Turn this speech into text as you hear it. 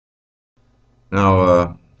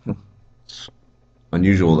Now, it's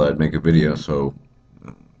unusual that I'd make a video so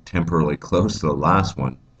temporarily close to the last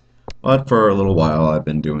one, but for a little while I've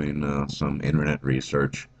been doing some internet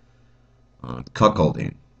research on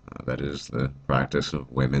cuckolding. That is the practice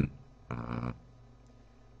of women uh,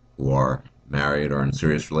 who are married or in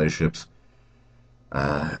serious relationships,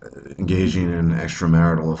 uh, engaging in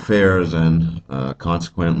extramarital affairs and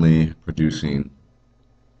consequently producing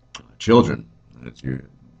children. It's your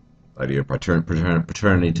idea of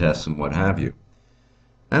paternity tests and what have you.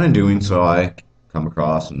 And in doing so, I come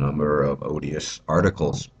across a number of odious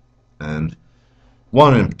articles. And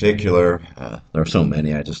one in particular, there are so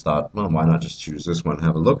many, I just thought, well, why not just choose this one and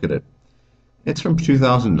have a look at it? It's from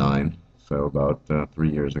 2009, so about 3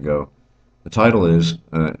 years ago. The title is,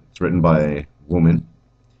 it's written by a woman.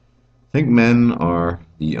 Think men are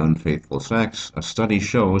the unfaithful sex. A study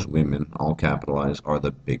shows women, all capitalized, are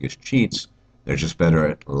the biggest cheats. They're just better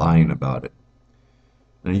at lying about it.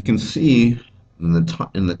 Now you can see in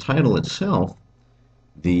the title itself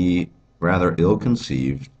the rather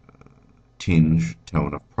ill-conceived tinge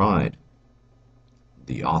tone of pride.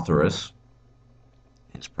 The authoress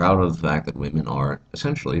is proud of the fact that women are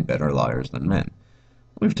essentially better liars than men.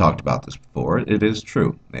 We've talked about this before. It is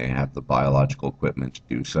true. They have the biological equipment to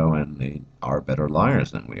do so, and they are better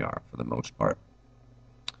liars than we are for the most part.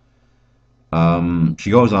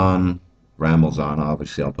 She goes on, rambles on.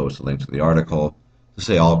 Obviously, I'll post a link to the article to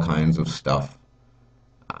say all kinds of stuff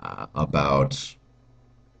about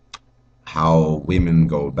how women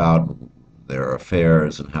go about their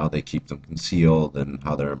affairs and how they keep them concealed and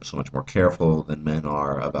how they're so much more careful than men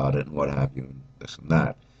are about it and what have you, and this and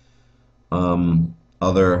that.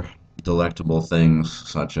 Other delectable things,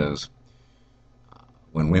 such as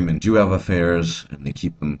when women do have affairs and they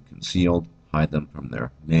keep them concealed, hide them from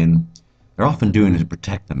their men, they're often doing it to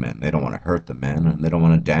protect the men. They don't want to hurt the men and they don't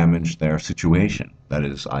want to damage their situation. That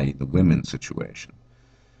is, i.e., the women's situation.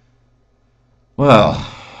 Well,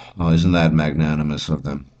 isn't that magnanimous of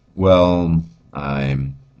them? Well,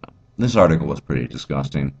 I'm. This article was pretty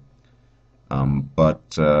disgusting, but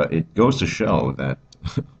it goes to show that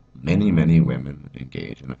many, many women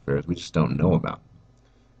engage in affairs we just don't know about.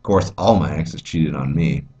 Of course, all my exes cheated on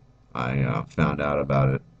me. I found out about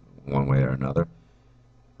it one way or another.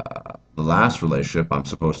 The last relationship, I'm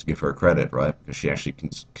supposed to give her credit, right? Because she actually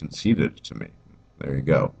conceded it to me. There you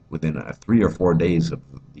go. Within 3 or 4 days of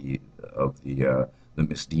the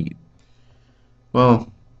misdeed.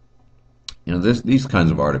 Well, these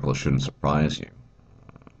kinds of articles shouldn't surprise you.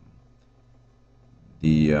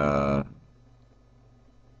 The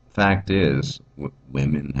fact is,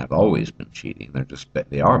 women have always been cheating.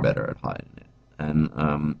 They are better at hiding it.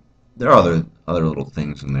 And there are other little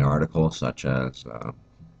things in the article, such as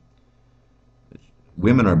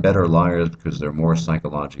women are better liars because they're more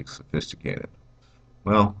psychologically sophisticated.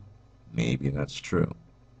 Well, maybe that's true.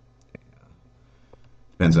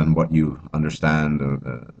 Depends on what you understand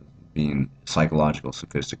of being psychological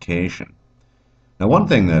sophistication. Now, one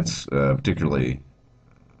thing that's particularly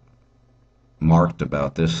marked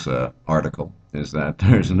about this article is that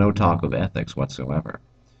there's no talk of ethics whatsoever.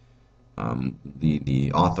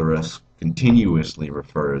 The authoress continuously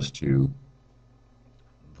refers to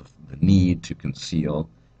the need to conceal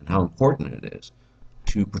and how important it is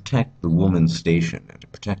to protect the woman's station and to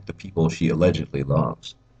protect the people she allegedly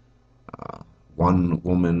loves. One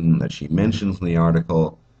woman that she mentions in the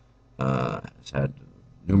article has had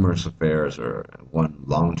numerous affairs, or one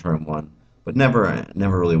long-term one, but never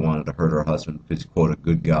really wanted to hurt her husband because he's, quote, a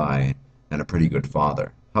good guy and a pretty good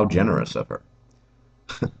father. How generous of her.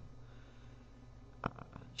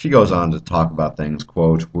 She goes on to talk about things,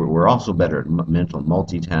 quote, we're also better at mental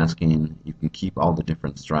multitasking. You can keep all the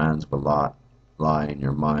different strands of a lie in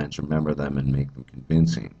your minds, remember them, and make them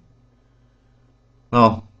convincing.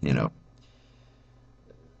 Well,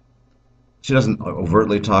 she doesn't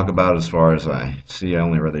overtly talk about it as far as I see. I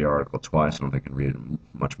only read the article twice. I don't think I can read it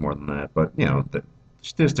much more than that. But, the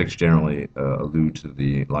statistics generally allude to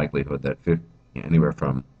the likelihood that anywhere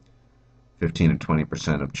from 15 to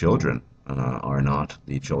 20% of children are not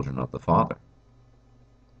the children of the father.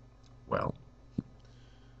 Well,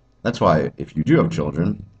 that's why if you do have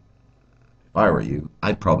children, if I were you,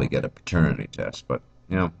 I'd probably get a paternity test. But,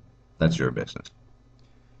 that's your business.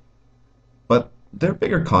 But there are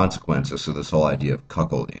bigger consequences to this whole idea of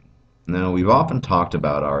cuckolding. Now, we've often talked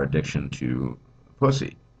about our addiction to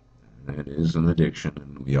pussy. It is an addiction,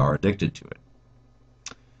 and we are addicted to it.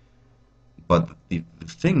 But the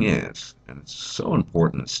thing is, and it's so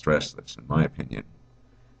important to stress this, in my opinion,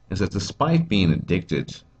 is that despite being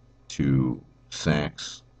addicted to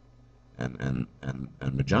sex and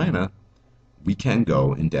vagina, We can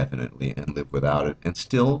go indefinitely and live without it and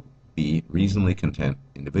still be reasonably content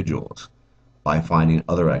individuals by finding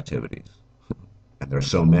other activities. And there are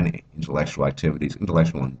so many intellectual activities,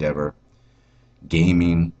 intellectual endeavor,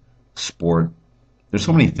 gaming, sport. There's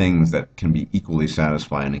so many things that can be equally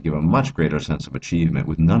satisfying and give a much greater sense of achievement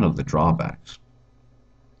with none of the drawbacks.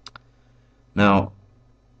 Now,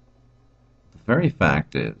 the very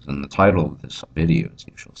fact is, and the title of this video, as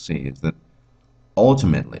you shall see, is that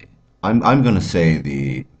ultimately, I'm going to say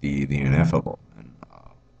the ineffable, and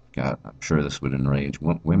God, I'm sure this would enrage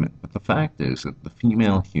women, but the fact is that the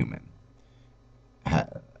female human,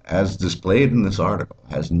 as displayed in this article,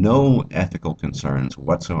 has no ethical concerns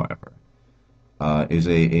whatsoever, is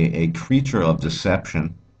a creature of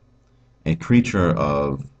deception, a creature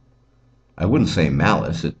of, I wouldn't say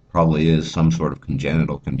malice, it probably is some sort of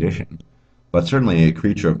congenital condition, but certainly a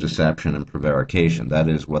creature of deception and prevarication. That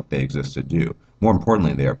is what they exist to do. More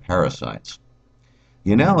importantly, they are parasites.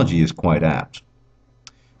 The analogy is quite apt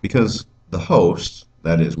because the host,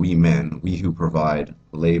 that is, we men, we who provide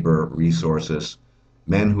labor, resources,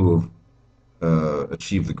 men who have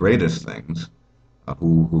achieved the greatest things,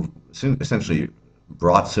 who've essentially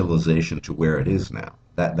brought civilization to where it is now.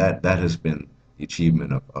 That has been the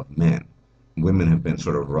achievement of men. Women have been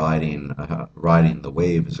sort of riding the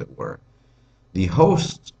wave, as it were. The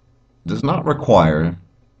host does not require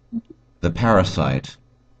the parasite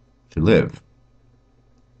to live.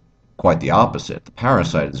 Quite the opposite. The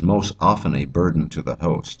parasite is most often a burden to the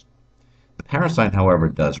host. The parasite, however,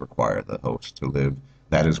 does require the host to live.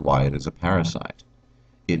 That is why it is a parasite.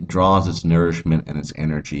 It draws its nourishment and its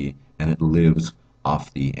energy, and it lives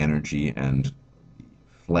off the energy and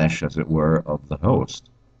flesh, as it were, of the host.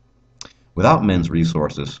 Without men's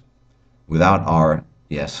resources, without our,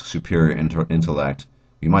 yes, superior intellect,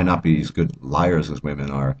 we might not be as good liars as women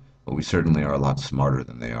are, but we certainly are a lot smarter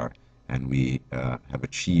than they are, and we have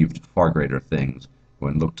achieved far greater things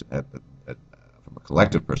when looked at from a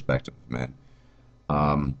collective perspective of men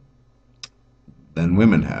um, than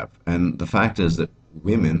women have. And the fact is that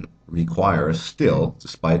women require still,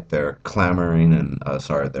 despite their clamoring and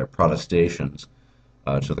their protestations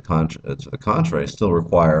to the contrary, still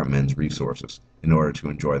require men's resources in order to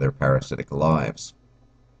enjoy their parasitic lives.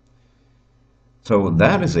 So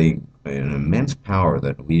that is an immense power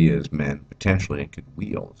that we as men potentially could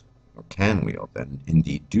wield, or can wield, and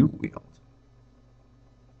indeed do wield.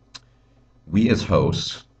 We as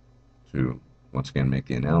hosts, to once again make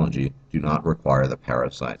the analogy, do not require the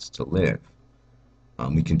parasites to live.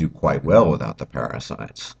 We can do quite well without the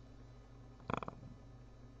parasites.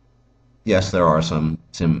 Yes, there are also in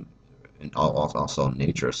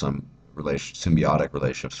nature, some symbiotic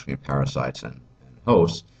relationships between parasites and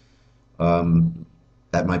hosts. Um,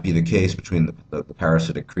 that might be the case between the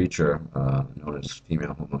parasitic creature known as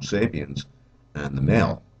female Homo sapiens and the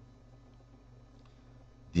male.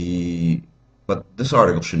 But this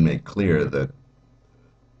article should make clear that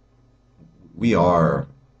we are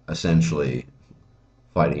essentially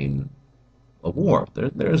fighting a war.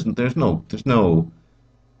 There's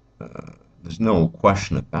no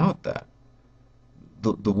question about that.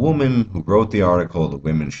 The woman who wrote the article, the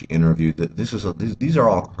women she interviewed, these are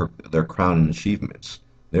all their crowning achievements.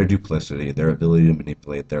 Their duplicity, their ability to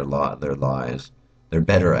manipulate their lies. They're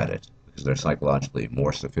better at it because they're psychologically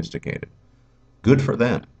more sophisticated. Good for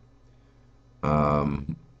them.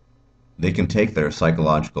 Um, they can take their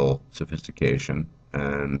psychological sophistication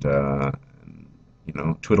and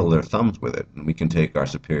twiddle their thumbs with it, and we can take our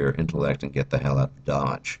superior intellect and get the hell out of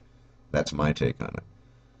Dodge. That's my take on it.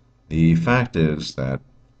 The fact is that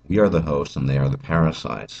we are the hosts and they are the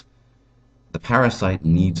parasites. The parasite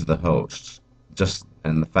needs the hosts.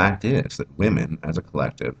 And the fact is that women, as a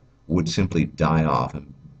collective, would simply die off,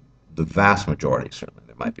 and the vast majority, certainly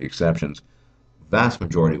there might be exceptions, vast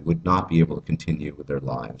majority would not be able to continue with their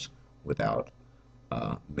lives without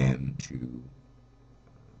men to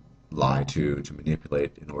lie to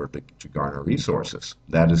manipulate in order to garner resources.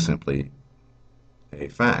 That is simply a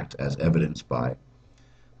fact, as evidenced by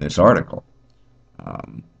this article.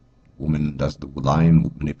 Um, the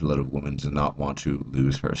lying, manipulative woman does not want to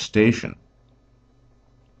lose her station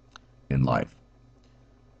in life.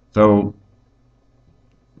 So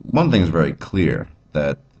one thing is very clear,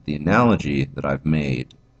 that the analogy that I've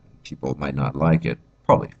made, people might not like it,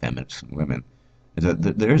 probably feminists and women, is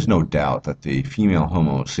that there is no doubt that the female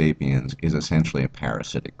Homo sapiens is essentially a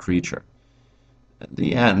parasitic creature.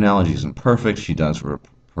 The analogy isn't perfect. She does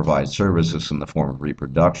provide services in the form of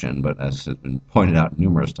reproduction, but as has been pointed out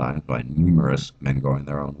numerous times by numerous men going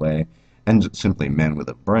their own way, and simply men with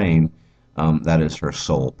a brain, that is her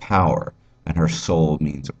sole power, and her sole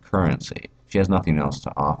means of currency. She has nothing else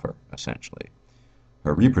to offer, essentially.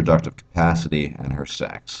 Her reproductive capacity and her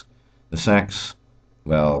sex. The sex,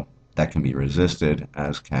 well, that can be resisted,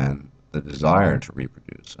 as can the desire to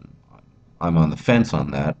reproduce. And I'm on the fence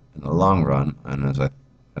on that in the long run, and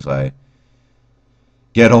as I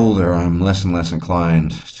get older, I'm less and less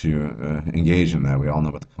inclined to engage in that. We all know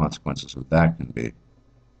what the consequences of that can be.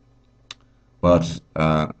 But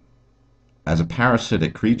as a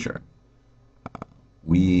parasitic creature,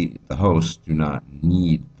 we, the host, do not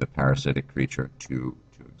need the parasitic creature to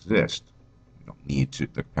exist. We don't need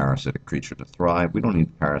the parasitic creature to thrive. We don't need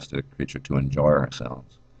the parasitic creature to enjoy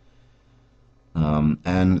ourselves.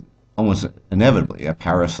 And almost inevitably, a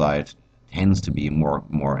parasite tends to be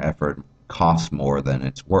more effort, costs more than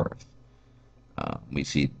it's worth. We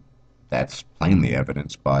see that's plainly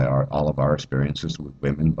evidenced by all of our experiences with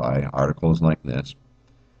women, by articles like this.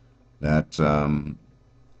 That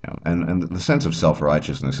and the sense of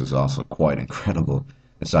self-righteousness is also quite incredible.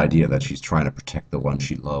 This idea that she's trying to protect the one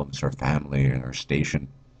she loves, her family, and her station.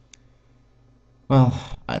 Well,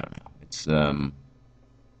 I don't know.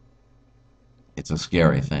 It's a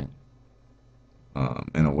scary thing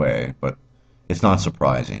in a way, but it's not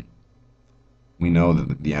surprising. We know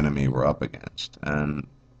that the enemy we're up against, and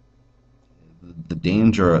the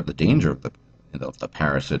danger of the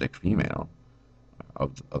parasitic female,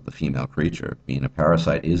 of the female creature being a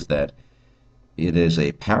parasite, is that it is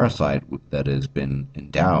a parasite that has been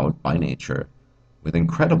endowed by nature with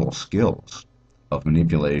incredible skills of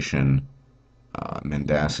manipulation,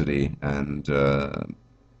 mendacity, and an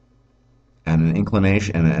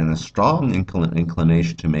inclination and a strong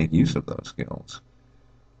inclination to make use of those skills.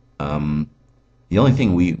 Um, the only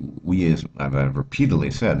thing we as I've repeatedly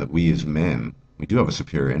said that we as men, we do have a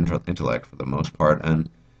superior intellect for the most part, and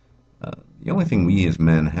the only thing we as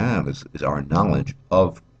men have is our knowledge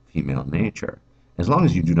of female nature. As long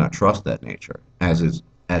as you do not trust that nature, as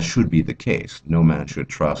should be the case, no man should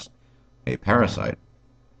trust a parasite.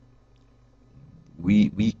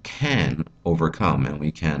 We can overcome and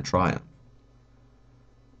we can triumph.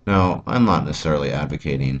 Now, I'm not necessarily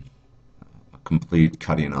advocating a complete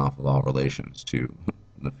cutting off of all relations to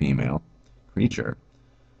the female creature,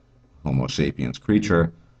 Homo sapiens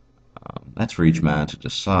creature. That's for each man to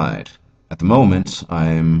decide. At the moment,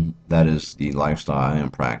 that is the lifestyle I am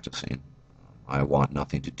practicing. I want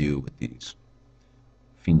nothing to do with these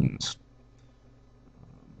fiends.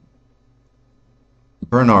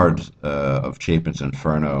 Bernard of Chapin's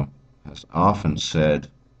Inferno has often said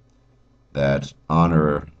that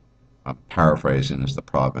honor, paraphrasing, is the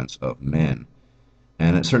province of men,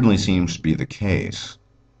 and it certainly seems to be the case.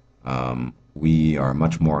 We are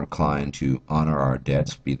much more inclined to honor our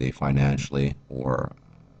debts, be they financially or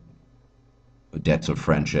debts of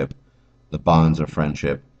friendship, the bonds of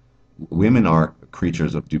friendship. Women are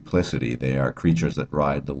creatures of duplicity. They are creatures that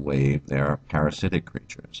ride the wave. They are parasitic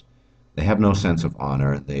creatures. They have no sense of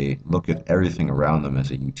honor. They look at everything around them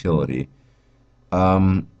as a utility.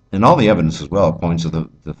 And all the evidence as well points to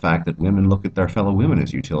the fact that women look at their fellow women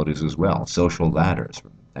as utilities as well, social ladders.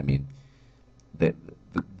 I mean, the,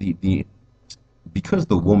 the because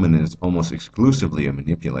the woman is almost exclusively a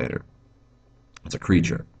manipulator, it's a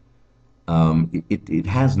creature, it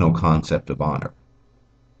has no concept of honor.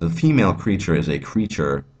 The female creature is a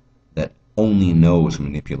creature that only knows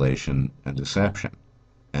manipulation and deception.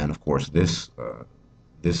 And of course, this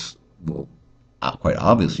will quite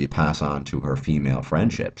obviously pass on to her female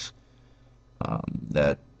friendships.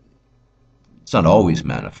 That it's not always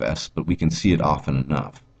manifest, but we can see it often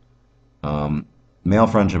enough. Male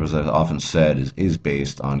friendship, as I've often said, is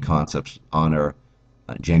based on concepts of honor,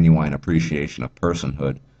 genuine appreciation of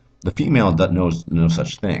personhood. The female knows no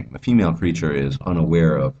such thing. The female creature is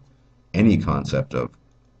unaware of any concept of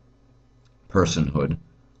personhood,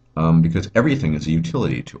 because everything is a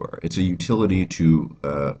utility to her. It's a utility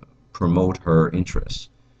to promote her interests,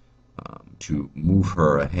 to move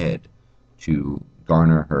her ahead, to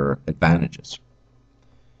garner her advantages.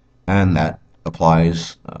 And that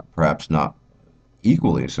applies, perhaps not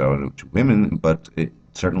equally so to women, but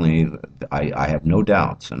certainly I have no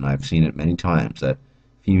doubts, and I've seen it many times, that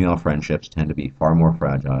female friendships tend to be far more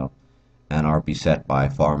fragile and are beset by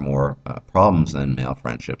far more problems than male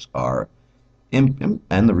friendships are. And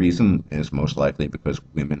the reason is most likely because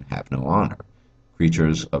women have no honor.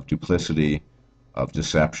 Creatures of duplicity, of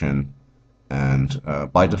deception, and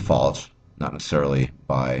by default, not necessarily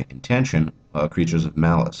by intention, creatures of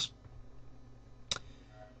malice.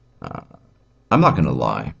 Uh, I'm not going to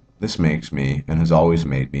lie. This makes me, and has always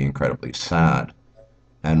made me, incredibly sad.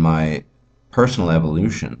 And my personal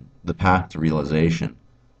evolution, the path to realization,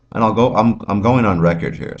 and I'm going on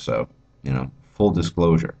record here, so, full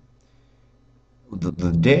disclosure.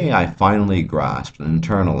 the day I finally grasped and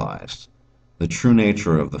internalized the true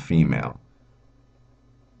nature of the female,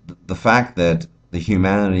 the fact that the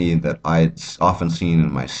humanity that I'd often seen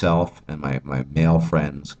in myself and my male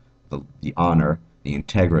friends, the honor, the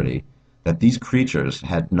integrity, that these creatures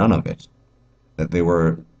had none of it. That they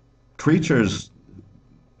were creatures,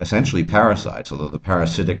 essentially parasites, although the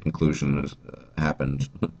parasitic conclusion happened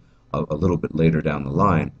a little bit later down the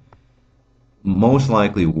line, most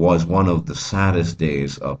likely was one of the saddest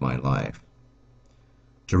days of my life.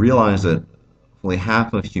 To realize that fully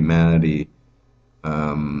half of humanity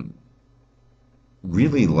um,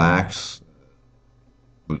 really lacks,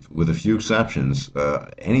 with a few exceptions,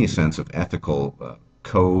 any sense of ethical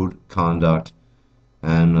code, conduct,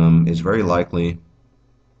 and is very likely,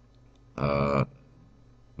 uh,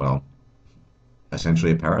 well,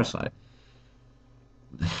 essentially a parasite.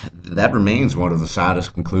 That remains one of the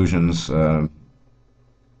saddest conclusions that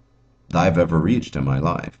I've ever reached in my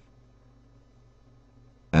life.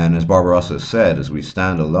 And as Barbarossa said, as we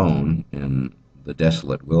stand alone in the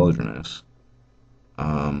desolate wilderness,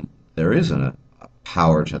 there is a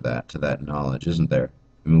power to that knowledge, isn't there?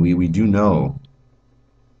 I mean, we do know,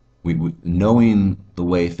 knowing the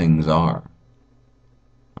way things are,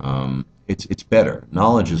 it's better.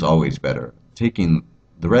 Knowledge is always better. Taking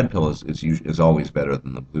the red pill is always better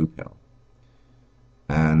than the blue pill.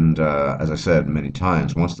 And as I said many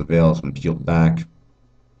times, once the veil has been peeled back,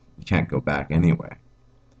 you can't go back anyway.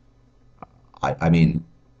 I mean,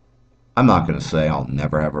 I'm not going to say I'll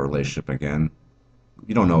never have a relationship again.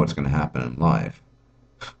 You don't know what's going to happen in life.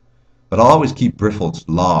 But I'll always keep Briffelt's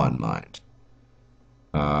law in mind.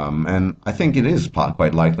 And I think it is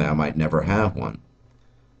quite likely I might never have one.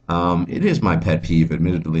 It is my pet peeve,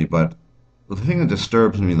 admittedly, but the thing that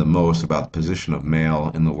disturbs me the most about the position of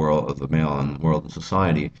male in the world, of the male in the world and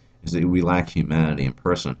society, is that we lack humanity and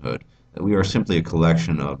personhood. That we are simply a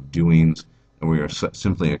collection of doings, and we are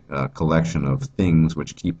simply a collection of things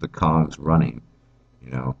which keep the cogs running.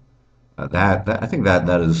 You know, that I think that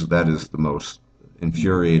is the most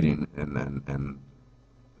infuriating and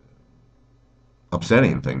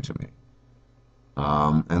upsetting thing to me.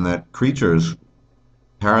 And that creatures,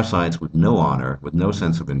 parasites with no honor, with no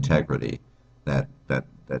sense of integrity, that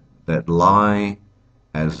lie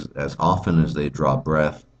as often as they draw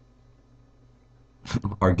breath,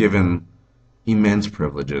 are given immense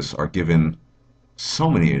privileges, are given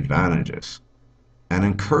so many advantages, and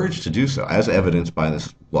encouraged to do so, as evidenced by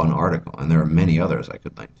this one article. And there are many others I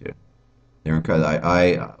could link to. They're encouraged.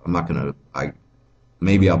 I'm not going to.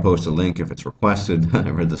 Maybe I'll post a link if it's requested. I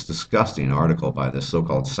read this disgusting article by this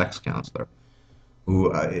so-called sex counselor,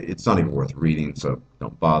 who it's not even worth reading, so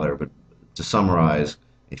don't bother. But to summarize,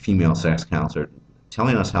 a female sex counselor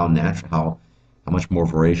telling us how natural, how much more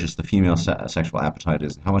voracious the female sexual appetite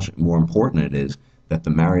is, how much more important it is that the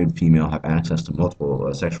married female have access to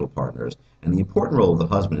multiple sexual partners, and the important role of the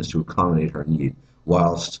husband is to accommodate her need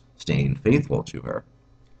whilst staying faithful to her,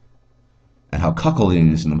 and how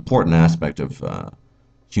cuckolding is an important aspect of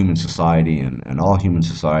human society, and all human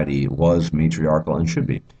society was matriarchal and should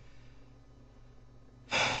be.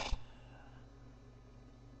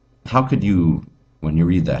 How could you, when you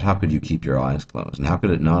read that, how could you keep your eyes closed? And how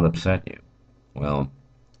could it not upset you? Well,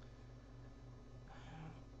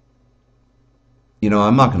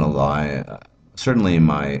 I'm not going to lie. Certainly,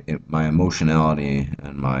 my emotionality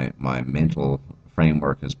and my mental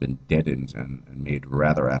framework has been deadened and made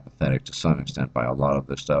rather apathetic to some extent by a lot of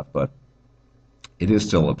this stuff. But it is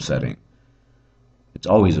still upsetting. It's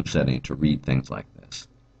always upsetting to read things like this,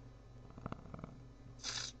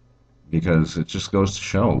 because it just goes to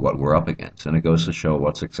show what we're up against, and it goes to show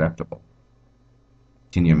what's acceptable.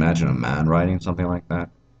 Can you imagine a man writing something like that?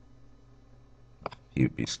 He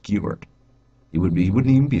would be skewered. He wouldn't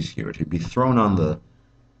even be skewered. He'd be thrown on the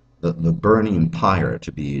burning pyre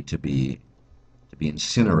to be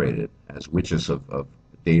incinerated as witches of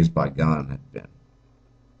days bygone had been.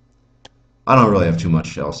 I don't really have too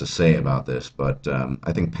much else to say about this, but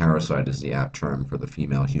I think parasite is the apt term for the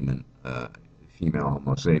female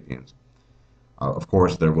Homo sapiens. Of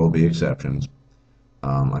course, there will be exceptions.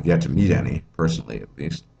 I've yet to meet any, personally at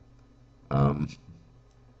least. Um,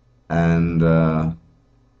 and,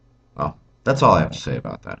 well, that's all I have to say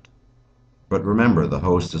about that. But remember, the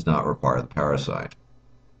host does not require the parasite.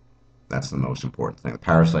 That's the most important thing. The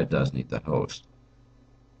parasite does need the host.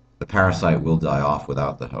 The parasite will die off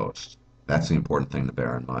without the host. That's the important thing to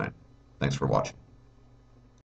bear in mind. Thanks for watching.